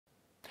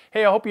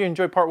Hey, I hope you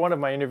enjoyed part 1 of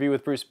my interview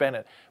with Bruce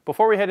Bennett.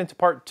 Before we head into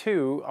part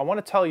 2, I want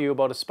to tell you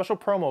about a special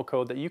promo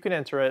code that you can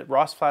enter at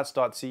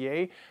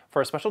rossflats.ca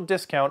for a special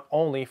discount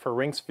only for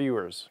Rinks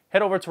viewers.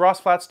 Head over to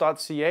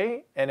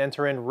rossflats.ca and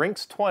enter in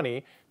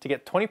Rinks20 to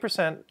get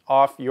 20%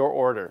 off your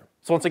order.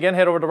 So once again,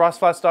 head over to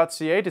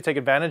rossflats.ca to take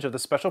advantage of the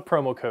special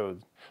promo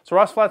code. So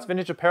Ross Flats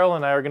Vintage Apparel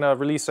and I are going to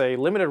release a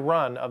limited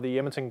run of the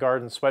Edmonton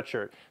Garden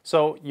sweatshirt.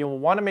 So you'll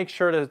want to make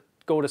sure to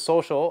go to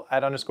social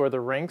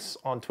 @_the_Rinks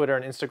on Twitter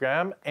and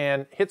Instagram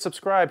and hit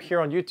subscribe here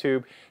on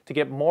YouTube to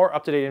get more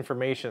up-to-date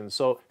information.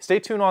 So stay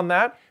tuned on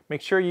that.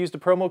 Make sure you use the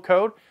promo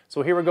code.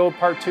 So here we go,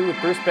 part 2 with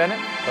Bruce Bennett.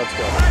 Let's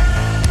go.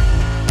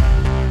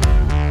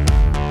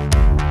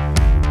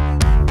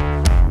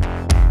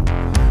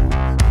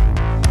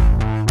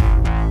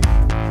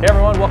 Hey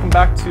everyone, welcome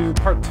back to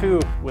part 2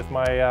 with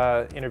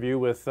my interview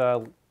with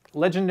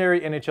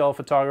legendary NHL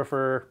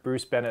photographer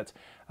Bruce Bennett.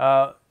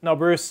 Now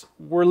Bruce,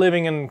 we're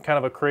living in kind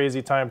of a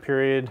crazy time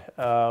period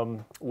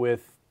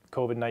with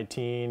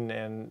COVID-19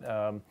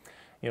 and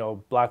you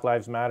know, Black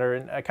Lives Matter,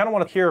 and I kind of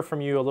want to hear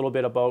from you a little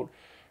bit about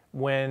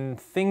when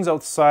things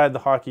outside the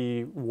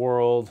hockey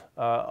world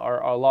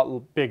are a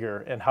lot bigger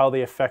and how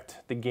they affect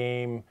the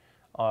game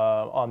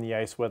on the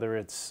ice, whether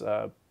it's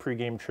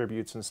pre-game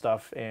tributes and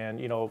stuff. And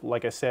you know,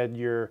 like I said,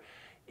 you're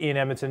in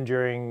Edmonton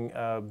during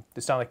the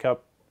Stanley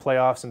Cup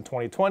Playoffs in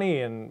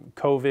 2020 and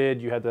COVID.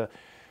 You had to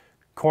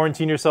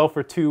quarantine yourself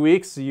for 2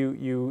 weeks.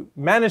 You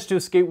managed to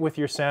escape with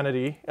your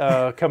sanity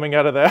coming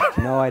out of that.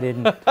 No, I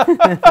didn't.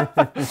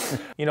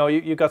 You know,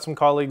 you got some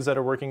colleagues that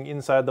are working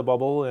inside the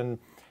bubble, and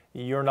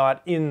you're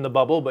not in the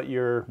bubble, but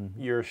you're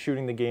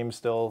shooting the game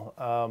still.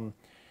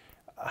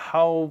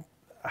 How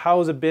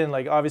has it been?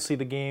 Like, obviously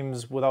the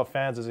games without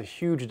fans is a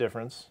huge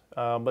difference,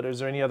 but is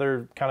there any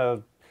other kind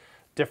of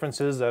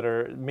differences that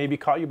are maybe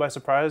caught you by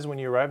surprise when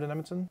you arrived in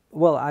Edmonton?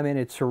 Well, I mean,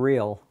 it's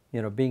surreal,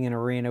 you know, being in an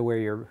arena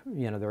where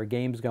there are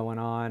games going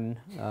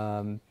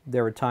on.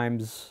 There are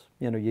times,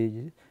 you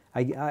know,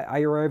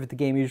 I arrive at the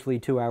game usually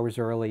 2 hours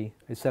early.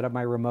 I set up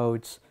my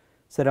remotes,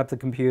 set up the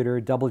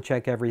computer, double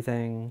check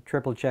everything,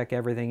 triple check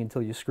everything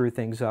until you screw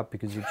things up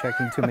because you're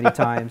checking too many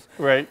times.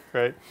 Right.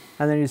 And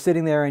then you're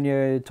sitting there and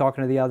you're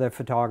talking to the other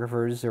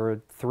photographers. There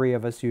are 3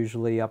 of us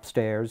usually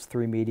upstairs,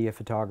 3 media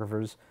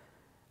photographers.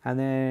 And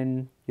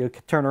then you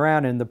turn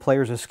around and the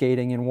players are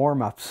skating in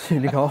warm-ups.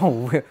 And you go,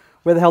 oh,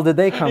 where the hell did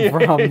they come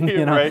from?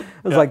 You know, right.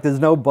 It's like there's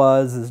no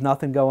buzz, there's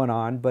nothing going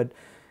on. But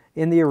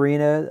in the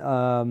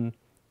arena,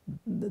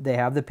 they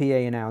have the PA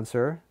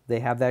announcer. They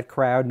have that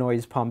crowd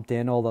noise pumped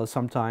in, although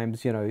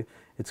sometimes, you know,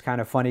 it's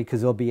kind of funny because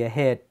there'll be a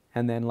hit.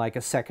 And then like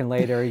a second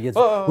later, he gets,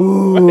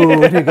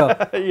 ooh, and you go,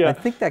 yeah. I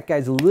think that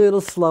guy's a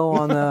little slow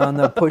on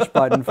the push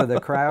button for the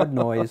crowd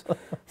noise.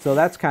 So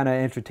that's kind of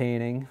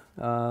entertaining.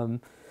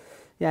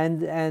 Yeah,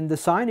 and the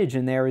signage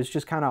in there is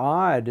just kind of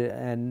odd.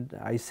 And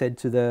I said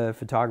to the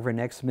photographer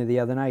next to me the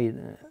other night,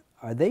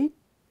 are they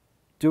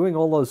doing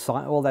all that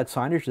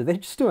signage? Are they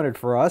just doing it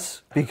for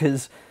us?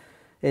 Because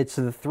it's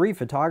the 3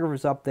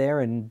 photographers up there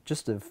and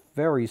just a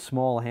very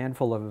small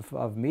handful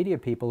of media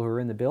people who are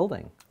in the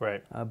building.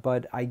 Right.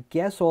 But I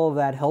guess all of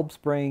that helps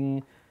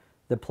bring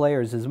the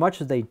players, as much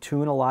as they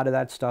tune a lot of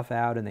that stuff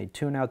out and they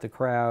tune out the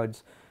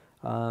crowds,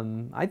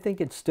 I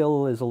think it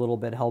still is a little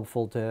bit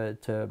helpful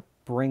to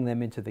bring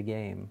them into the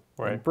game.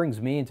 Right. It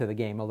brings me into the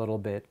game a little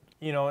bit.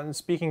 You know, and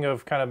speaking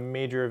of kind of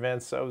major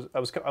events, I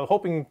was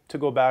hoping to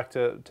go back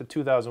to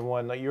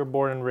 2001. Like, you were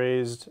born and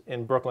raised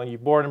in Brooklyn. You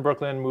born in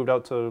Brooklyn, moved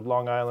out to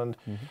Long Island,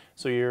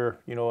 so you're,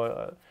 you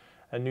know,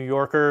 a New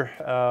Yorker.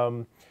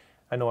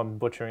 I know I'm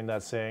butchering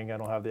that saying. I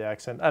don't have the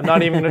accent. I'm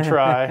not even going to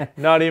try.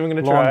 Not even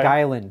going to try. Long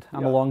Island.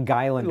 I'm a Long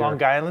Islander.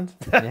 Long Island?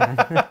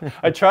 Yeah.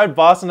 I tried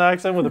Boston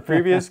accent with a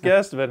previous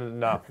guest, but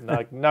no,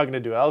 not going to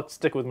do it. I'll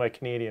stick with my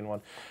Canadian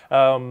one.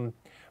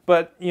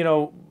 But, you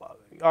know,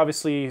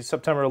 obviously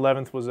September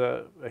 11th was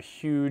a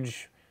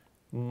huge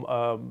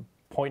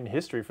point in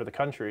history for the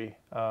country.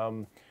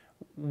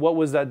 What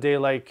was that day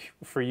like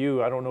for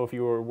you? I don't know if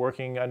you were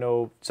working. I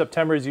know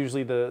September is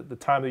usually the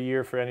time of the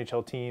year for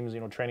NHL teams. You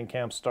know, training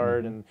camps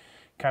start and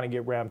kind of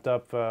get ramped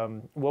up.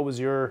 What was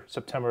your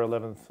September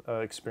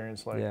 11th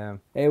experience like? Yeah,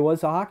 it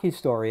was a hockey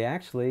story,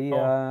 actually.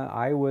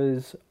 I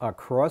was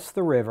across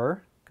the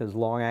river, because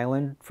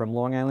from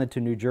Long Island to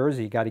New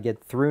Jersey, you got to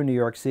get through New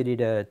York City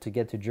to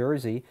get to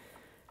Jersey.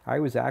 I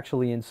was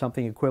actually in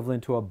something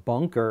equivalent to a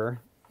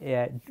bunker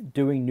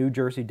doing New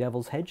Jersey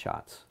Devils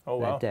headshots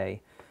that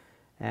day.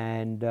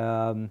 And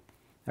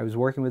I was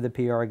working with the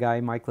PR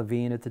guy, Mike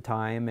Levine, at the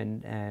time,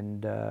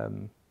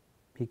 and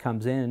he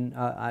comes in.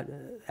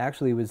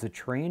 Actually, it was the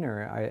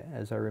trainer,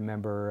 as I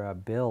remember,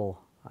 Bill.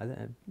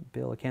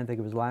 Bill, I can't think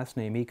of his last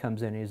name. He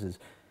comes in and he says,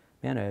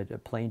 man, a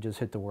plane just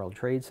hit the World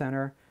Trade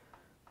Center.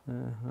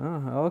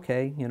 Oh,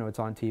 okay, you know, it's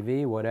on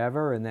TV,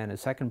 whatever. And then a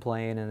second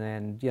plane, and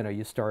then, you know,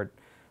 you start,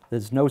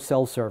 there's no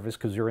cell service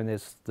because you're in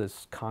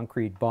this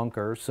concrete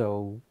bunker,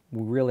 so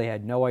we really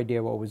had no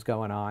idea what was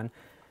going on.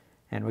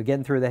 And we're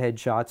getting through the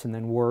headshots, and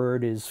then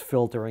word is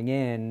filtering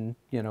in,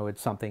 you know,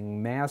 it's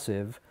something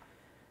massive.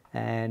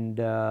 And,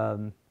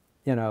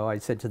 you know, I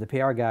said to the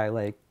PR guy,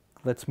 like,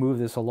 let's move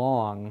this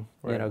along,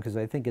 Right. you know, because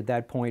I think at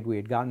that point we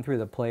had gotten through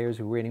the players.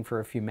 We were waiting for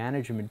a few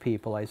management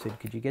people. I said,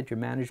 could you get your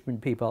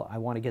management people? I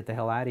want to get the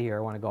hell out of here. I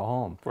want to go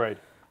home. Right.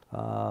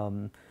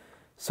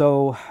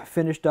 So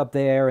finished up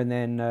there, and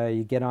then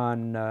you get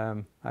on,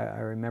 I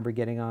remember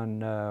getting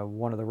on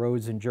one of the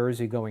roads in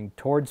Jersey going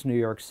towards New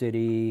York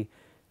City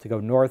to go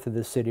north of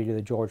the city to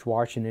the George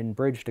Washington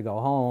Bridge to go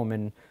home.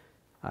 And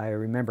I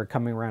remember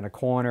coming around a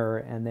corner,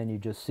 and then you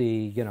just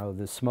see, you know,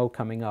 the smoke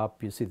coming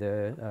up. You see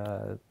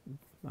the,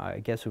 I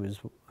guess it was,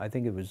 I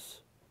think it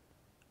was,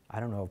 I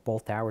don't know if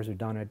both towers are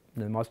done.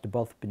 They must have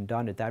both been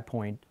done at that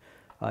point.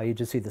 You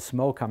just see the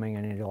smoke coming,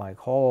 and you're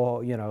like,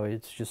 oh, you know,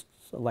 it's just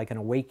like an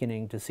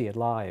awakening to see it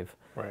live.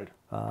 Right.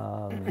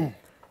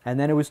 And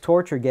then it was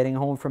torture getting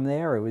home from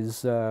there. It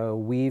was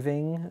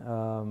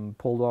weaving,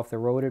 pulled off the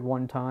road at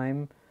one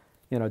time.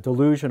 You know,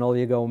 delusional,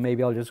 you go,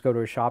 maybe I'll just go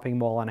to a shopping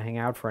mall and hang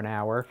out for an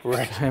hour.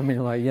 Right. I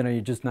mean, like, you know, you're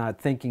just not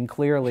thinking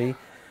clearly.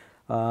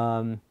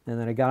 And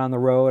then I got on the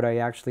road. I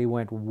actually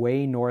went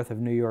way north of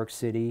New York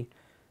City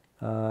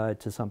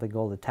to something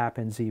called the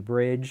Tappan Zee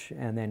Bridge,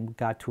 and then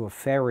got to a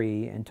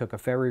ferry and took a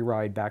ferry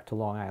ride back to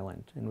Long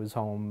Island and was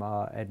home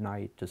at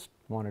night. Just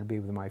wanted to be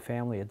with my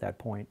family at that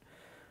point.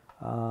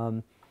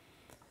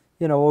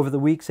 You know, over the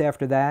weeks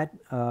after that,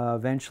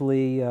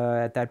 eventually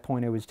at that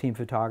point I was team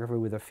photographer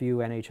with a few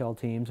NHL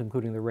teams,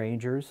 including the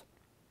Rangers.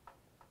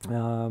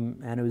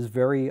 And it was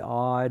very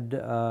odd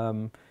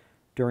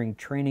during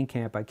training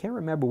camp. I can't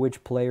remember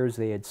which players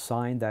they had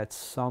signed that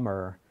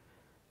summer.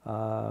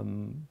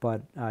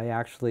 But I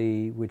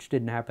actually, which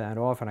didn't happen that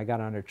often, I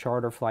got on a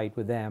charter flight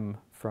with them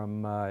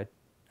from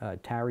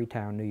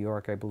Tarrytown, New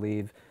York, I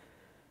believe,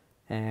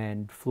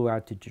 and flew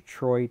out to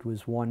Detroit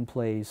was one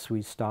place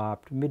we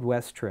stopped.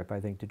 Midwest trip, I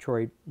think,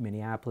 Detroit,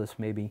 Minneapolis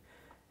maybe,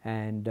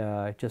 and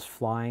just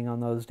flying on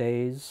those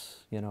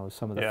days, you know,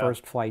 some of the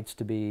first flights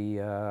to be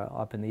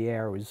up in the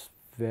air was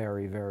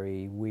very,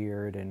 very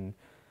weird and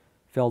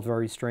felt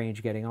very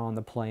strange getting on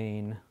the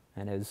plane.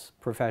 And as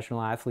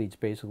professional athletes,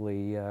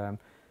 basically,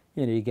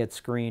 you know, you get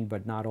screened,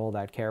 but not all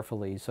that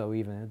carefully. So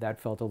even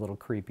that felt a little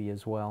creepy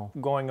as well.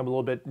 Going a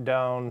little bit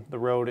down the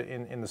road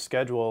in the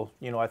schedule,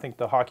 you know, I think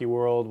the hockey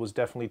world was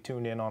definitely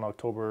tuned in on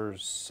October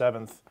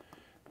 7th,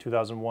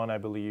 2001, I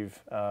believe,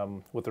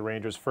 with the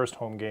Rangers' first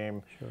home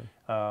game.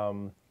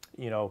 Sure.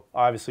 You know,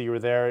 obviously you were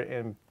there,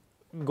 and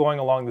going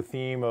along the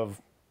theme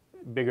of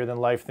bigger than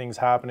life things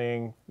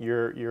happening,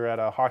 you're at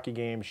a hockey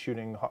game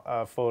shooting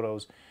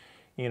photos.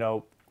 You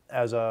know,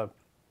 as a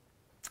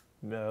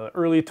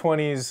early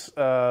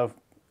 20s,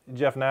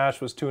 Jeff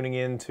Nash was tuning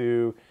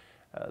into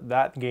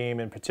that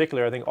game in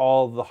particular. I think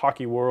all the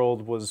hockey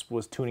world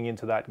was tuning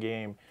into that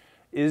game.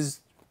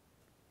 Is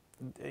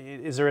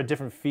there a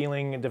different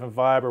feeling, a different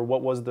vibe, or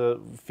what was the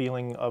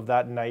feeling of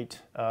that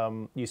night?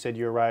 You said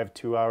you arrived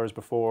 2 hours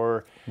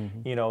before.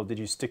 Mm-hmm. You know, did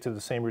you stick to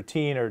the same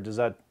routine, or does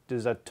that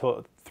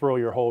throw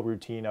your whole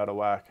routine out of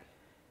whack?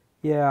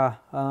 Yeah,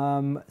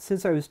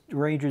 since I was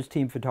Rangers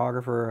team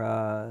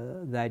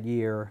photographer that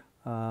year,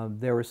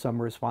 there were some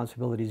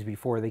responsibilities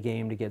before the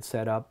game to get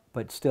set up,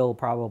 but still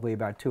probably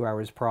about 2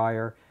 hours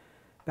prior.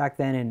 Back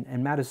then,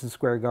 and Madison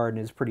Square Garden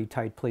is a pretty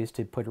tight place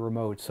to put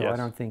remotes, so yes. I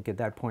don't think at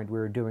that point we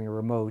were doing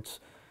remotes.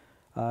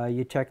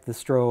 You check the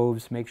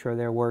strobes, make sure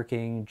they're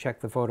working, check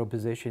the photo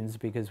positions,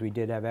 because we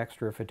did have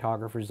extra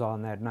photographers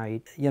on that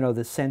night. You know,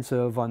 the sense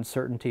of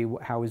uncertainty,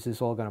 how is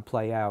this all going to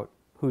play out?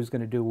 Who's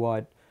going to do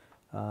what?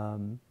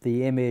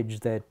 The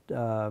image that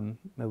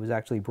it was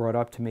actually brought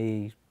up to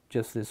me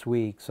just this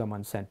week,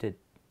 someone sent it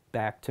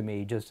back to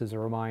me just as a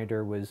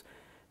reminder, was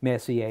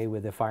Messier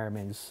with the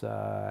fireman's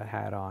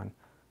hat on,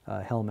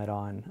 helmet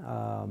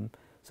on.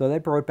 So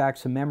that brought back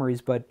some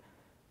memories, but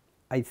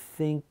I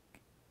think,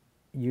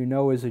 you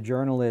know, as a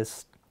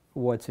journalist,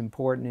 what's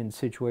important in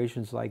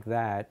situations like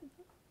that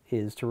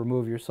is to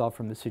remove yourself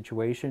from the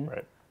situation.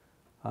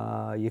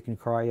 Right. You can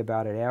cry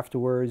about it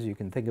afterwards, you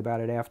can think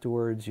about it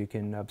afterwards, you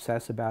can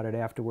obsess about it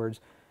afterwards,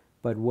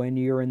 but when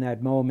you're in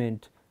that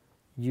moment,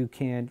 you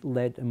can't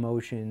let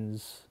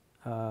emotions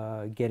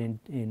get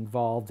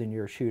involved in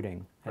your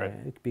shooting,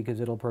 right.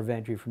 Because it'll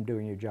prevent you from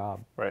doing your job.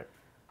 Right.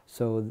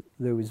 So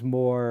there was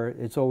more,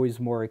 it's always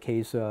more a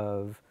case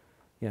of,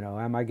 you know,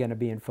 am I going to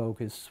be in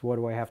focus? What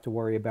do I have to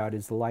worry about?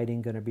 Is the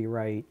lighting going to be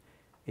right?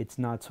 It's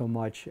not so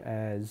much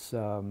as,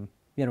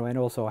 you know, and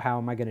also how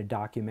am I going to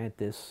document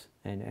this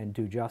and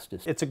do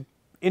justice? It's an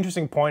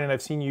interesting point, and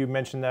I've seen you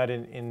mention that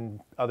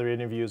in other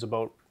interviews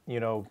about, you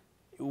know,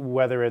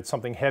 whether it's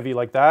something heavy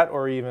like that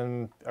or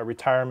even a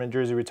retirement,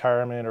 jersey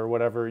retirement or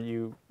whatever,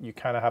 you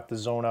kind of have to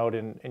zone out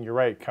and you're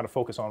right, kind of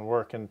focus on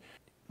work. And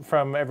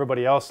from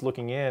everybody else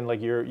looking in,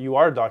 like you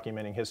are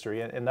documenting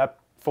history. And that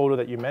photo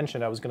that you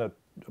mentioned, I was going to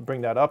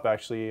bring that up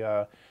actually,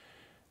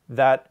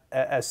 that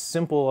as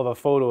simple of a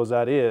photo as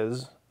that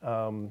is,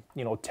 you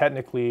know,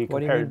 technically compared... What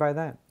do you mean by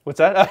that? What's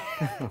that?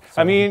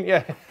 I mean,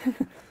 yeah.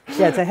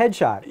 Yeah, it's a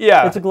headshot.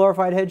 Yeah. It's a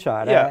glorified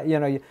headshot. Yeah. You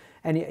know,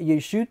 and you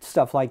shoot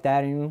stuff like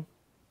that and you,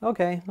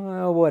 okay,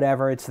 well,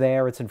 whatever, it's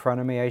there, it's in front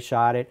of me, I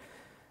shot it.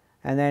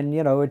 And then,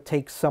 you know, it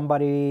takes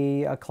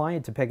somebody, a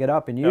client, to pick it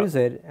up and use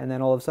it, and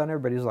then all of a sudden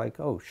everybody's like,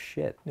 "Oh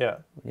shit!" Yeah,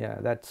 yeah.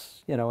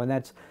 That's, you know, and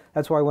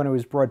that's why when it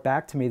was brought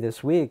back to me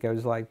this week, I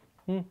was like,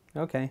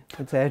 "Okay,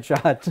 it's a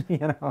headshot," you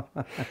know.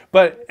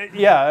 But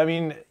yeah, I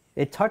mean,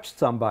 it touched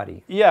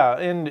somebody. Yeah,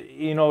 and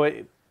you know,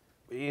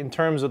 in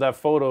terms of that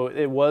photo,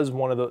 it was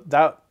one of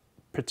that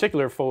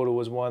particular photo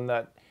was one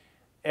that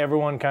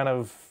everyone kind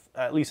of,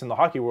 at least in the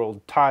hockey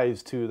world,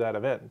 ties to that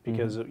event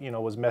because you know,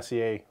 it was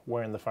Messier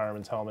wearing the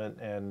fireman's helmet.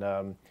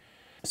 And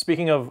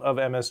speaking of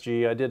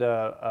MSG, I did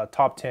a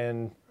top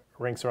 10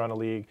 Rinks Around the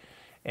League,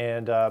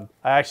 and I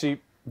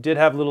actually did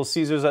have Little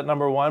Caesars at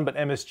number 1, but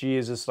MSG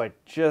is just like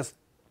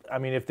I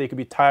mean, if they could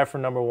be tied for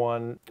number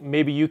 1,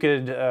 maybe you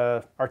could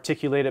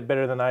articulate it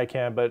better than I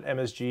can, but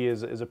MSG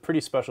is a pretty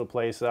special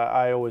place.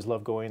 I always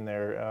love going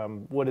there.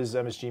 What does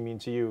MSG mean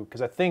to you?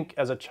 Because I think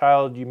as a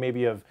child, you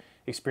maybe have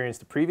experienced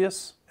the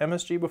previous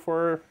MSG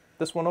before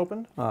this one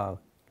opened?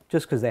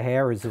 Just because the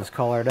hair is this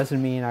color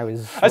doesn't mean I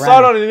was... I saw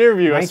it on an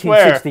interview, I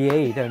swear.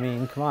 1968, I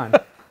mean, come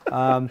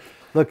on.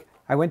 Look,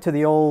 I went to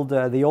the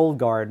old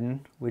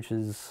Garden, which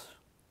is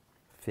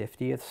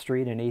 50th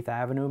Street and 8th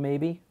Avenue,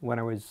 maybe, when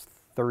I was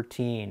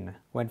 13.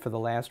 Went for the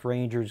last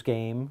Rangers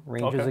game,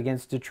 Rangers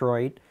against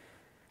Detroit.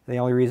 The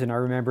only reason I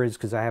remember is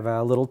because I have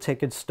a little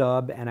ticket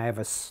stub and I have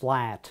a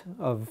slat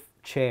of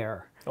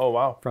chair. Oh,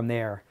 wow. From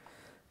there.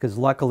 Because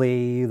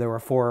luckily there were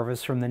 4 of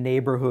us from the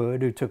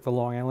neighborhood who took the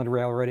Long Island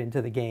Railroad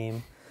into the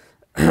game.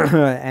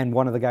 And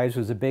one of the guys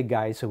was a big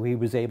guy, so he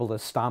was able to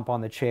stomp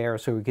on the chair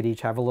so we could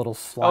each have a little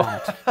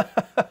slat.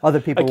 Other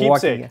people were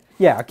walking.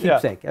 Yeah, a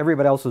keepsake. Yeah.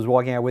 Everybody else was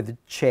walking out with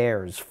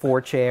chairs,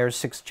 4 chairs,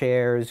 6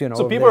 chairs, you know.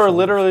 So people are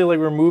literally like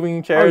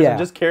removing chairs and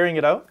just carrying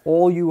it out?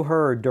 All you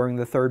heard during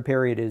the third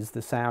period is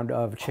the sound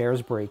of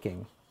chairs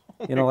breaking.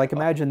 You know, like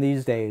imagine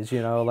these days,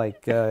 you know,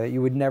 like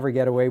you would never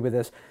get away with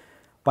this.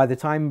 By the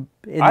time...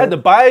 I had to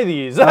buy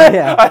these.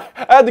 I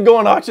had to go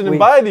on auction and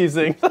buy these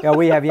things. Yeah,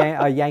 we have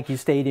a Yankee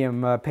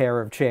Stadium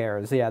pair of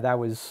chairs. Yeah, that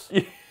was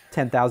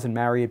 10,000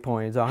 Marriott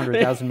points,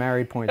 100,000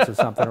 Marriott points or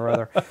something or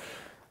other.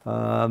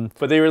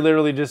 But they were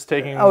literally just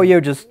taking... Oh,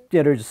 you just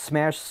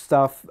smash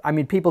stuff. I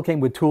mean, people came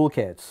with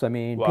toolkits. I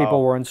mean,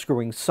 people were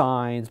unscrewing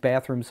signs,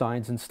 bathroom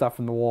signs and stuff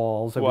from the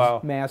walls. It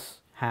was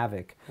mass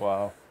havoc.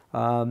 Wow.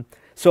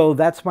 So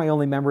that's my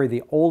only memory of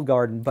the old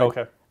Garden.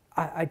 But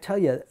I tell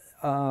you...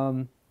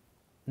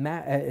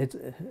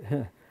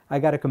 I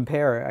got to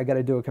compare. I got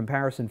to do a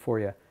comparison for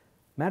you.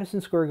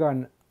 Madison Square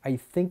Garden, I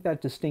think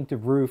that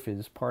distinctive roof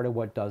is part of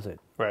what does it.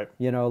 Right.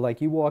 You know,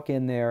 like you walk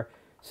in there,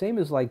 same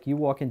as like you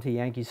walk into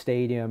Yankee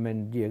Stadium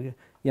and you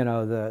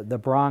know the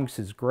Bronx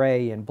is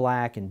gray and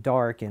black and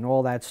dark and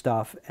all that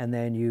stuff, and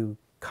then you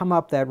come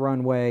up that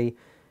runway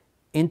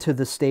into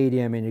the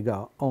stadium and you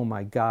go, oh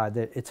my God,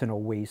 it's an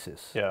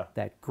oasis. Yeah.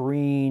 That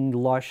green,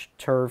 lush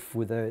turf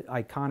with an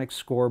iconic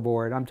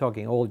scoreboard. I'm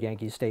talking old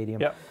Yankee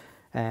Stadium. Yeah.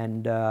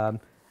 And,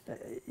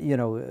 you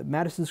know,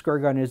 Madison Square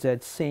Garden is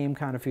that same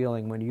kind of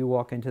feeling when you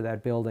walk into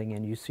that building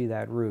and you see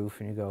that roof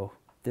and you go,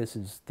 this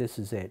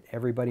is it.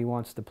 Everybody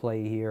wants to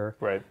play here.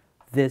 Right.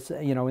 This,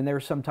 you know, and there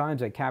are some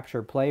times I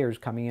capture players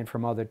coming in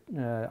from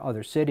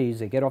other cities.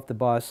 They get off the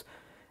bus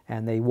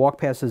and they walk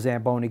past the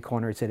Zamboni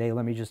corner and say, hey,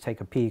 let me just take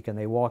a peek. And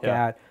they walk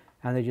out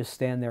and they just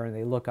stand there and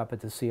they look up at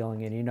the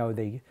ceiling and, you know,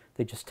 they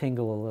just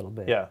tingle a little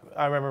bit. Yeah.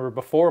 I remember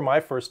before my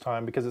first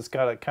time, because it's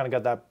kind of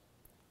got that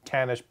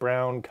tannish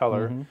brown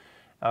color.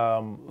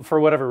 For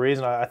whatever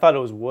reason, I thought it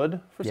was wood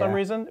for some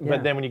reason.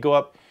 But then when you go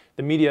up,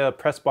 the media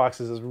press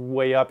boxes is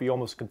way up. You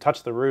almost can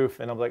touch the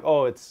roof, and I'm like,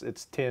 oh, it's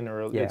tin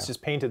or it's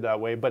just painted that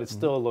way. But it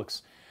still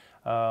looks,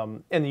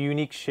 and the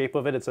unique shape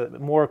of it. It's a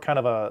more kind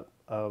of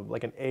a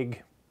like an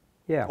egg,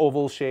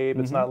 oval shape.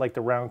 It's not like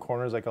the round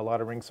corners like a lot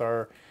of rinks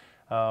are.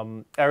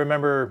 I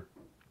remember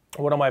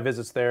one of my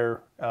visits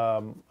there.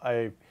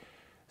 I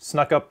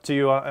snuck up to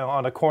you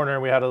on a corner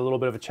and we had a little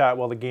bit of a chat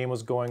while the game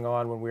was going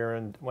on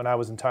when I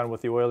was in town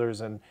with the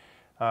Oilers, and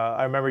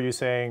I remember you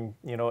saying,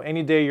 you know,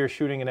 any day you're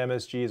shooting an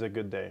MSG is a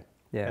good day.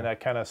 Yeah. And that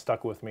kind of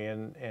stuck with me,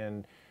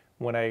 and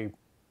when I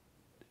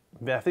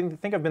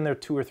think I've been there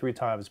 2 or 3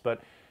 times,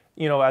 but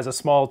you know, as a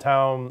small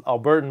town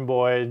Albertan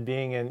boy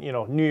being in, you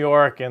know, New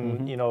York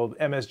and you know,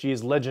 MSG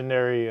is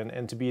legendary,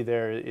 and to be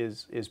there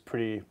is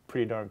pretty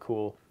darn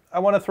cool. I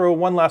want to throw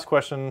one last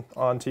question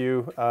onto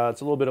you.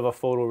 It's a little bit of a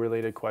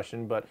photo-related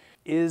question, but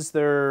is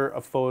there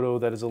a photo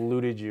that has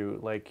eluded you?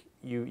 Like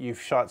you've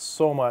shot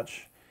so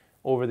much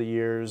over the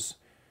years.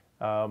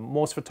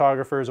 Most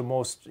photographers or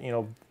most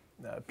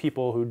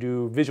people who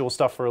do visual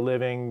stuff for a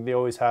living, they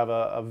always have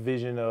a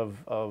vision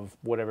of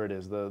whatever it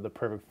is, the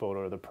perfect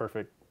photo or the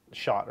perfect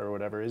shot or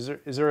whatever. Is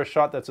there a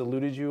shot that's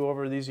eluded you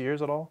over these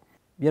years at all?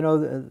 You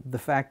know, the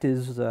fact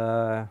is,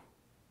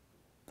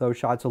 those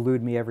shots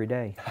elude me every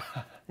day.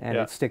 And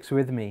it sticks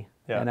with me.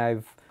 Yeah. And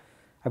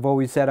I've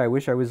always said I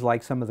wish I was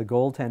like some of the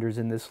goaltenders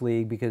in this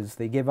league, because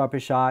they give up a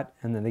shot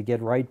and then they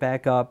get right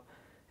back up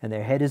and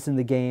their head is in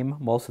the game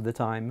most of the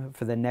time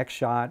for the next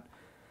shot.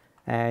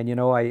 And, you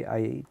know,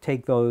 I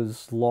take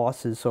those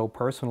losses so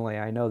personally.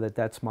 I know that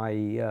that's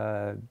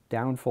my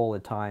downfall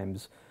at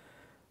times.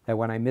 that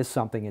when I miss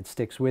something, it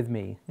sticks with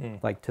me,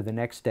 like to the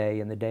next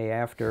day and the day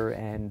after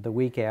and the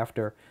week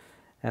after.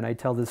 And I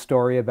tell this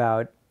story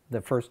about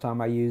the first time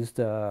I used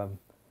I'm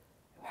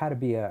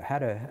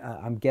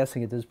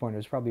guessing at this point it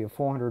was probably a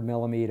 400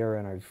 millimeter,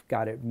 and I've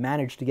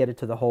managed to get it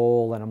to the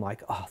hole, and I'm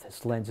like, oh,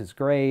 this lens is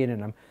great,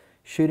 and I'm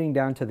shooting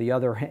down to the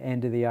other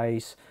end of the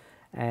ice,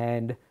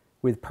 and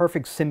with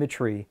perfect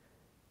symmetry,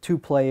 two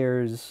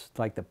players,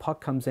 like the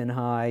puck comes in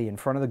high in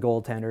front of the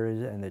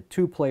goaltenders, and the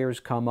two players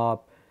come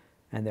up,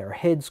 and their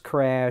heads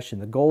crash, and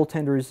the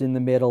goaltender is in the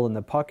middle, and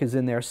the puck is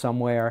in there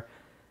somewhere,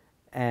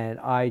 and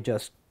I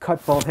just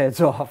cut both heads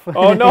off.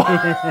 Oh, no.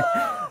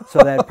 So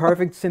that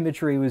perfect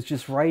symmetry was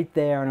just right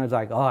there, and I was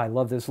like, oh, I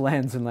love this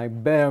lens, and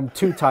like, bam,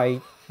 too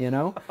tight, you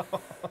know?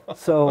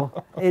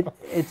 So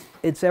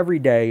it's every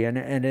day,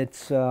 and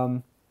it's,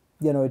 you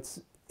know,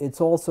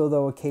 it's also,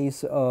 though, a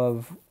case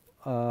of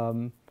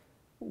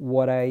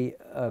what I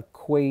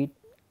equate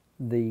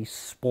the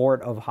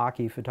sport of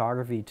hockey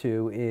photography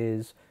to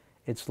is,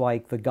 it's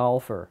like the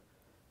golfer.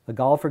 The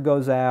golfer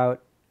goes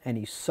out and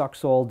he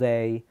sucks all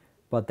day,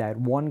 but that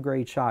one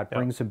great shot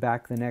brings him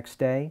back the next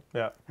day.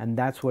 Yeah. And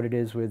that's what it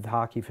is with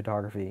hockey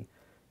photography.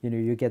 You know,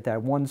 you get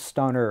that one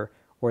stunner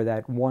or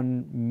that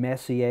one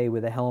Messier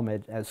with a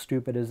helmet, as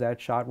stupid as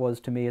that shot was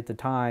to me at the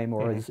time,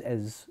 or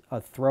as a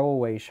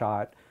throwaway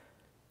shot,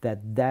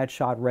 that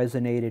shot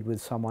resonated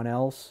with someone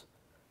else.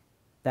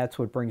 That's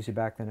what brings you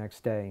back the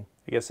next day.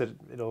 I guess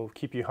it'll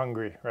keep you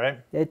hungry, right?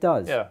 It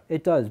does. Yeah.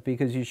 It does,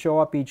 because you show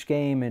up each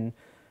game, and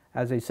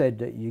as I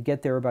said, you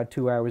get there about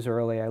 2 hours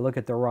early. I look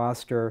at the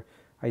roster.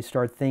 I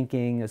start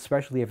thinking,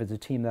 especially if it's a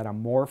team that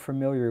I'm more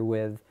familiar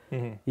with,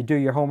 you do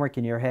your homework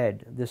in your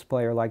head. This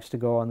player likes to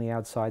go on the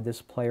outside.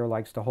 This player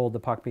likes to hold the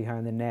puck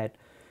behind the net.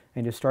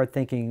 And you start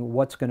thinking,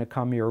 what's going to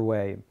come your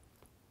way?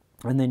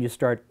 And then you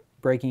start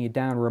breaking it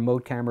down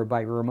remote camera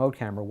by remote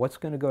camera. What's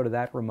going to go to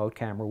that remote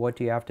camera? What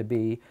do you have to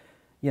be?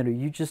 You know,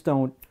 you just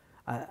don't,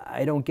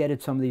 I don't get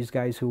it, some of these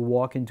guys who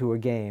walk into a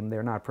game,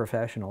 they're not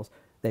professionals.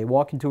 They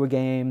walk into a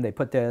game, they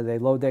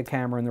load their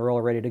camera, and they're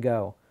all ready to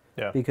go.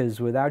 Yeah. Because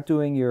without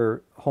doing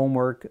your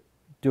homework,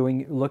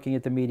 looking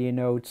at the media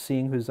notes,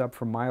 seeing who's up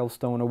for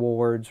milestone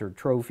awards or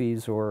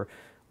trophies or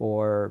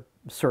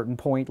certain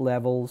point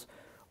levels,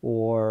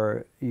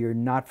 or you're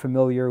not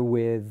familiar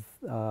with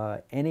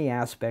any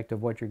aspect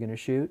of what you're going to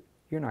shoot,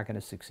 you're not going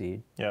to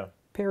succeed. Yeah.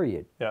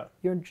 Period. Yeah.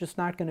 You're just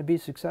not going to be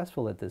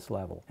successful at this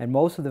level. And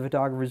most of the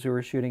photographers who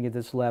are shooting at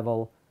this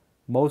level,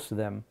 most of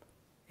them,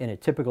 in a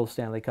typical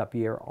Stanley Cup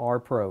year, are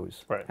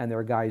pros. Right. And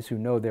they're guys who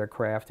know their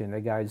craft, and they're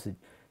guys that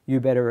you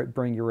better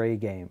bring your A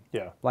game.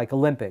 Yeah. Like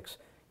Olympics.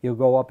 You'll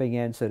go up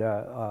against an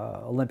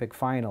Olympic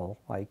final,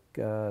 like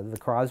the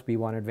Crosby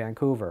one at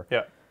Vancouver.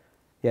 Yeah.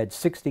 You had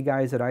 60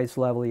 guys at ice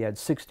level. You had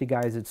 60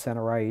 guys at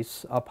center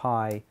ice, up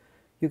high.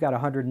 You got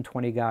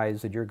 120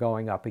 guys that you're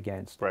going up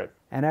against. Right.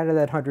 And out of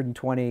that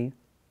 120,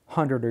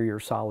 100 are your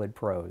solid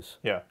pros.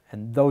 Yeah.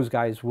 And those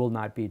guys will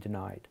not be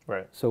denied.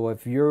 Right. So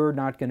if you're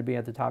not going to be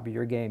at the top of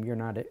your game, you're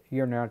not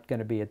going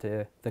to be at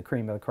the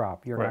cream of the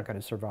crop. You're not going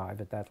to survive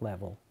at that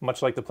level.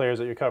 Much like the players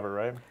that you cover,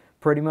 right?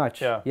 Pretty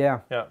much. Yeah. Yeah.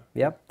 Yeah.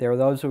 Yep. There are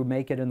those who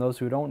make it and those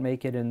who don't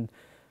make it, and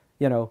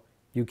you know,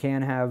 you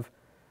can't have,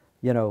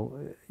 you know,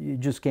 you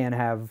just can't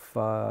have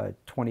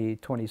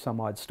 20 some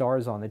odd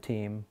stars on the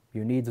team.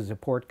 You need the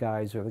support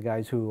guys, or the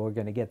guys who are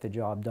going to get the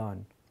job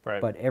done.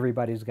 Right. But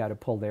everybody's got to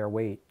pull their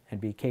weight and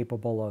be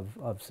capable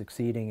of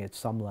succeeding at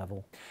some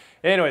level.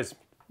 Anyways,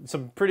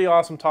 some pretty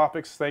awesome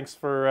topics. Thanks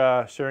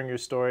for sharing your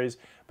stories.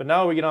 But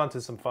now we get on to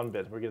some fun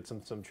bits. We get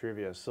some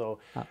trivia. So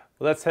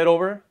let's head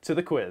over to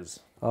the quiz.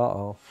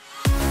 Uh-oh.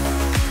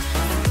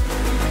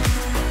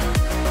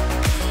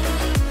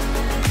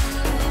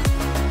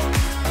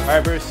 All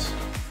right, Bruce.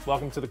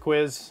 Welcome to the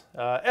quiz.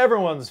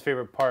 Everyone's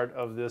favorite part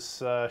of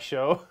this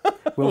show.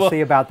 We'll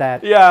see about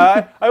that.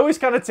 Yeah, I always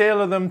kind of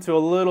tailor them to a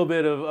little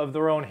bit of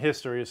their own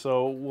history,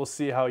 so we'll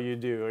see how you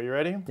do. Are you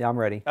ready? Yeah, I'm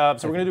ready. So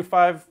we're going to do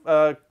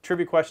 5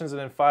 trivia questions and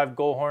then 5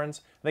 goal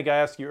horns. I think I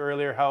asked you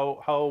earlier,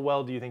 how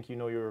well do you think you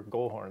know your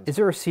goal horns? Is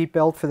there a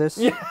seatbelt for this?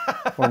 Yeah.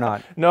 Or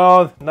not?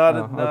 No,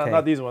 okay.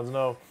 not these ones,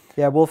 no.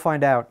 Yeah, we'll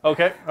find out.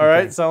 Okay, all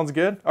right, sounds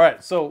good. All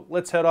right, so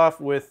let's head off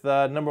with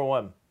number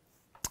 1.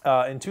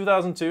 In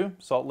 2002,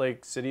 Salt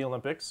Lake City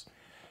Olympics,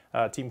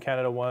 Team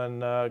Canada won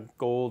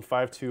gold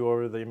 5-2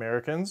 over the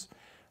Americans.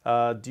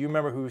 Do you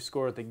remember who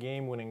scored the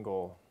game-winning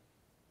goal?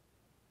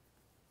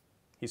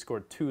 He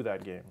scored 2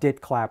 that game.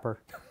 Dit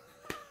Clapper.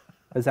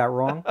 Is that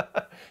wrong?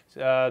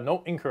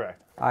 No,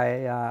 incorrect.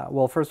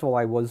 Well, first of all,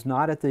 I was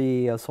not at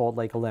the Salt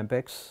Lake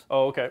Olympics.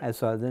 Oh, okay.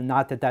 So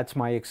not that that's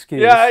my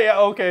excuse. Yeah,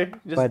 okay.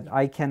 But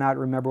I cannot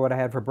remember what I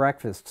had for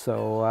breakfast,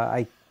 so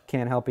I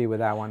can't help you with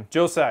that one.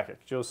 Joe Sakic.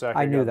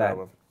 I knew that.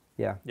 One.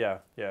 Yeah. Yeah.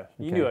 You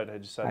Okay. knew it. I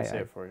just had to say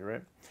it for you,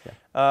 right?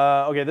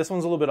 Yeah. Okay, this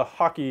one's a little bit of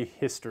hockey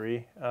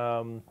history.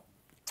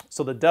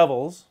 So the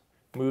Devils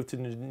moved to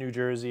New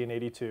Jersey in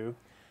 '82.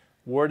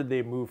 Where did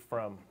they move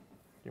from? Do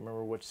you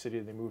remember which city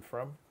they moved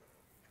from?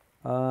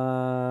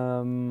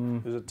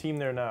 There's a team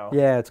there now.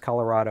 Yeah, it's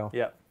Colorado.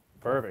 Yeah,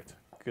 perfect.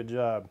 Good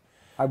job.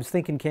 I was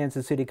thinking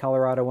Kansas City,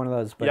 Colorado, one of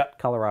those, but Yep.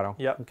 Colorado.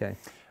 Yep. Okay.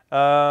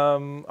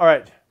 All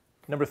right.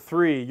 Number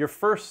 3, your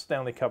first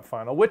Stanley Cup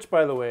final, which,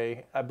 by the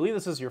way, I believe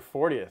this is your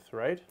 40th,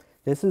 right?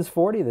 This is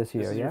 40 this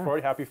year, This is yeah. your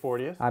 40th. Happy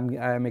 40th.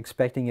 I'm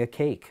expecting a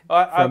cake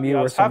I from you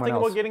or was half someone thinking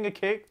else. about getting a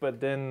cake, but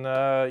then,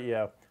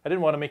 yeah, I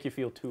didn't want to make you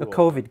feel too A old.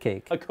 COVID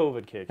cake. A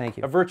COVID cake. Thank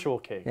you. A virtual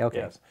cake. Yeah, okay,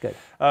 Yes. good.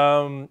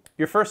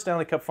 Your first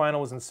Stanley Cup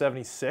final was in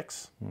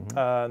 '76,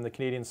 and the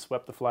Canadiens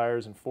swept the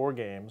Flyers in 4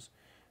 games.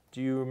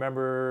 Do you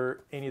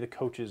remember any of the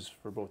coaches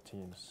for both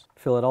teams?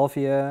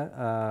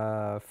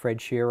 Philadelphia, Fred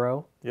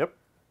Shero, Yep.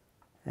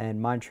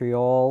 and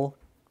Montreal,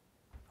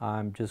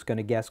 I'm just going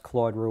to guess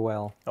Claude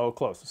Ruel. Oh,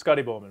 close.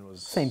 Scotty Bowman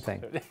was Same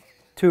thing.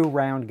 2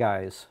 round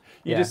guys.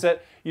 You just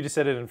said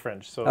it in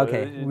French, so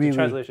Okay, the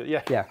translation.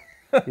 Yeah. Yeah,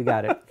 you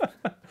got it.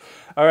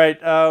 All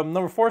right.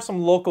 Number 4,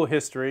 some local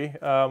history.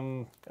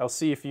 I'll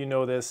see if you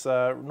know this.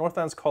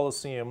 Northlands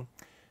Coliseum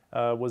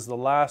was the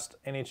last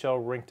NHL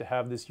rink to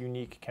have this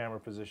unique camera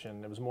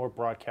position. It was more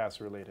broadcast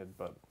related,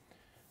 but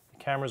the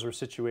cameras were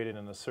situated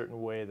in a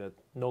certain way that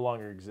no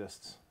longer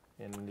exists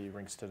in the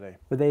rinks today.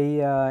 Were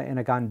they in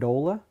a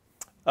gondola?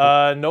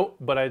 No,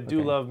 but I do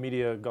Okay. love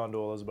media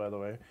gondolas, by the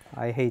way.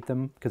 I hate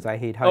them because I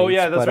hate heights. Oh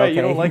yeah, that's but right. Okay.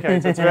 You don't like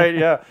heights. That's right.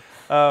 Yeah.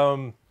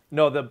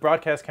 No, the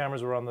broadcast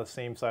cameras were on the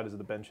same side as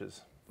the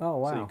benches. Oh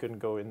wow. So you couldn't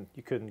go in.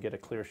 You couldn't get a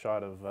clear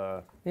shot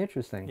of.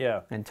 Interesting.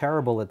 Yeah. And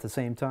terrible at the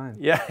same time.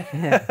 Yeah.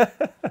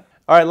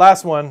 All right,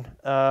 last one.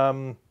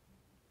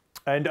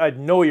 I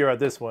know you're at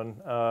this one.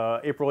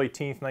 April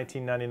 18th,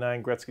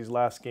 1999, Gretzky's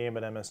last game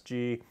at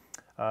MSG.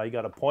 He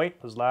got a point,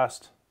 his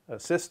last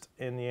assist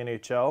in the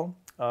NHL.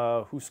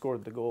 Who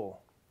scored the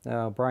goal?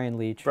 Brian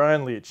Leach.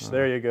 Brian Leach.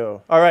 There you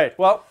go. All right.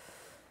 Well,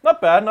 not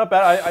bad. Not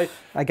bad.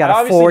 I got a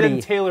obviously 40.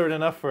 didn't tailor it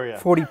enough for you.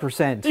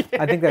 40%.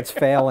 I think that's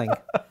failing.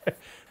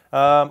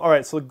 All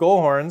right. So the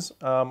goal horns.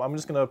 I'm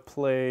just gonna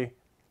play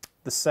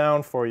the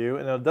sound for you,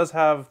 and it does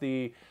have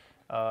the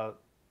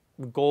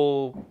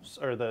goal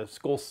or the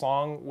goal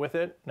song with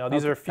it. Now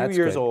these are a few that's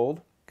years good.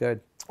 old, Good.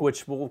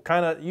 which will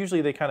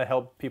usually they kind of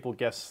help people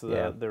guess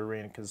Yeah. the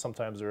arena because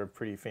sometimes they're a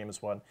pretty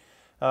famous one.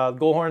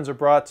 Goal horns are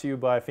brought to you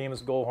by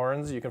Famous Goal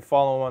Horns. You can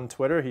follow him on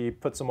Twitter. He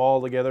puts them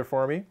all together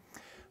for me.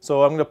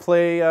 So I'm going to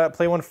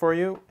play one for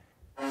you.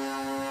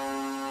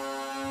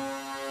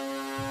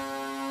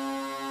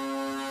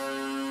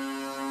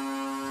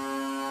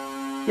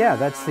 Yeah,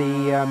 that's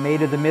the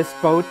Maid of the Mist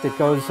boat that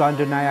goes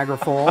under Niagara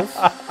Falls.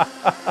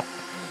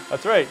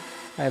 That's right.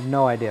 I have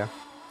no idea.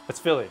 It's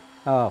Philly.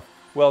 Oh,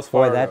 Wells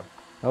boy, Fargo. that.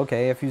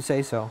 Okay, if you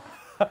say so.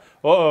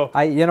 Uh-oh.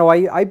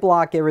 I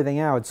block everything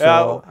out,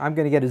 so Yeah. I'm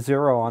going to get a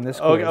 0 on this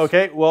quiz.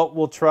 Okay, well,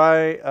 we'll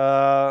try.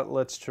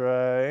 Let's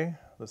try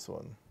this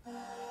one.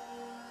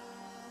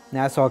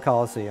 Nassau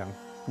Coliseum,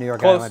 New York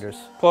Close. Islanders.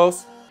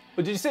 Close.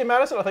 But did you say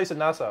Madison? I thought you said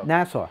Nassau.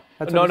 Nassau.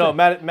 That's No, what I no,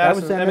 said.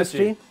 Madison. That was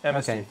MSG. MSG? MSG.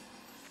 Okay.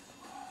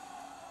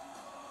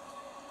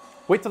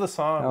 Wait till the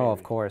song. Oh, maybe.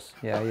 of course.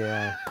 Yeah,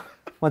 yeah.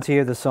 Once you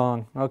hear the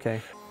song,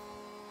 okay.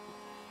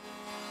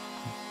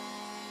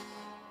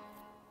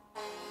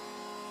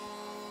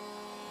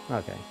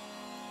 Okay.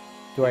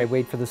 Do I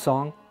wait for the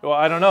song? Well,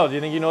 I don't know. Do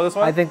you think you know this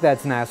one? I think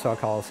that's Nassau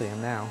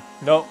Coliseum now.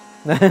 No.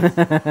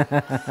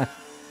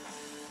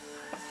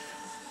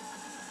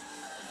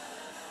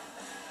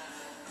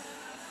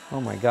 Oh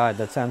my God,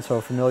 that sounds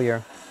so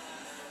familiar.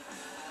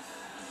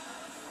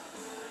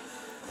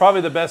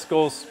 Probably the best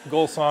goal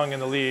song in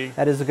the league.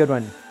 That is a good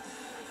one.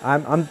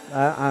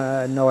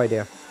 No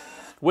idea.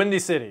 Windy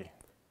City,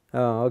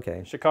 Oh,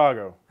 okay.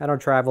 Chicago. I don't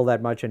travel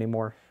that much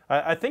anymore.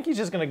 I think he's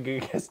just going to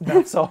guess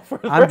Nassau for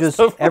the I'm rest just,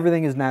 of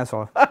everything is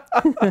Nassau. All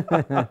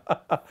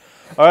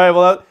right,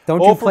 well, Don't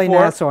 0 you for play 4.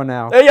 Nassau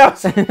now.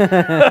 Yes.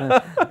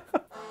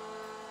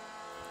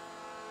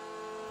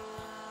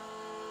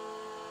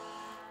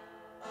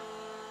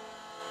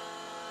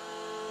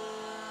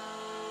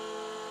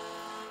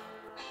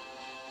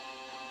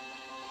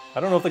 I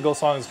don't know if the goal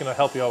song is going to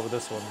help you out with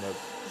this one, but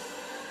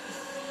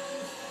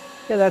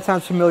Yeah, that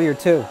sounds familiar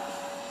too.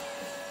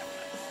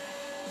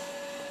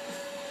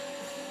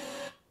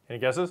 any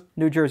guesses?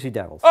 New Jersey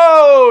Devils.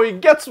 Oh, he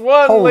gets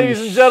one, Holy ladies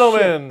and shit,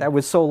 gentlemen. that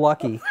was so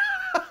lucky.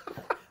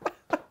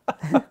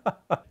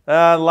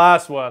 And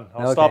last one.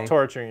 I'll stop Okay.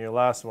 torturing you.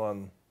 Last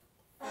one.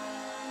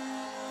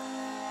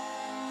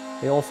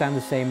 They all sound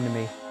the same to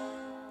me.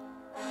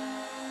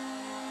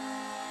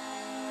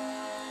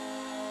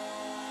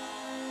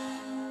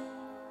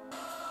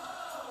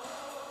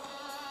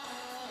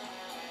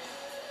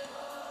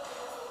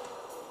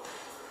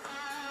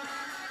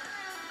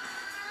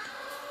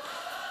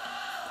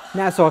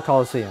 Nassau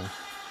Coliseum.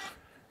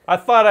 I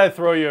thought I'd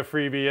throw you a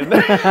freebie in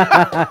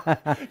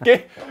there.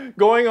 Okay,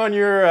 going on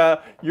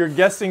your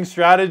guessing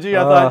strategy,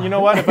 I thought, you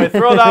know what? If I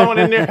throw that one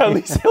in there, at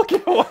least he'll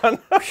get one.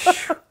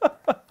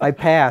 I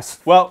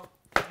passed. Well,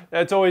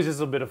 it's always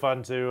just a bit of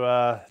fun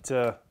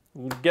to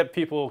get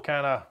people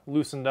kind of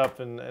loosened up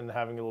and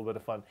having a little bit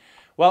of fun.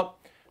 Well,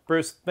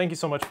 Bruce, thank you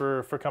so much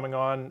for coming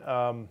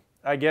on.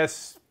 I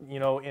guess, you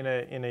know, in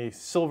a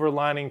silver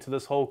lining to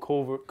this whole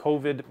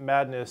COVID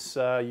madness,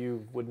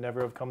 you would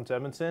never have come to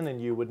Edmonton and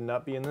you would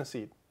not be in the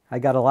seat. I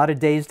got a lot of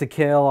days to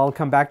kill. I'll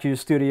come back to your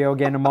studio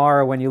again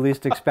tomorrow when you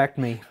least expect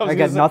me. I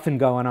got nothing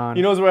going on.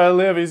 He knows where I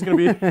live. He's gonna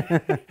be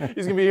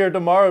he's gonna be here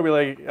tomorrow. Be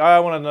like, I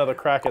want another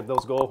crack at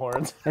those goal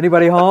horns.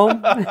 Anybody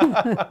home?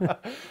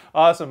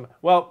 Awesome.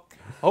 Well,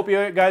 hope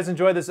you guys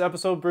enjoyed this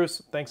episode.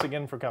 Bruce, thanks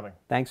again for coming.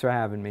 Thanks for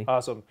having me.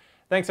 Awesome.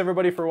 Thanks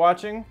everybody for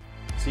watching.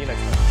 See you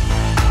next time.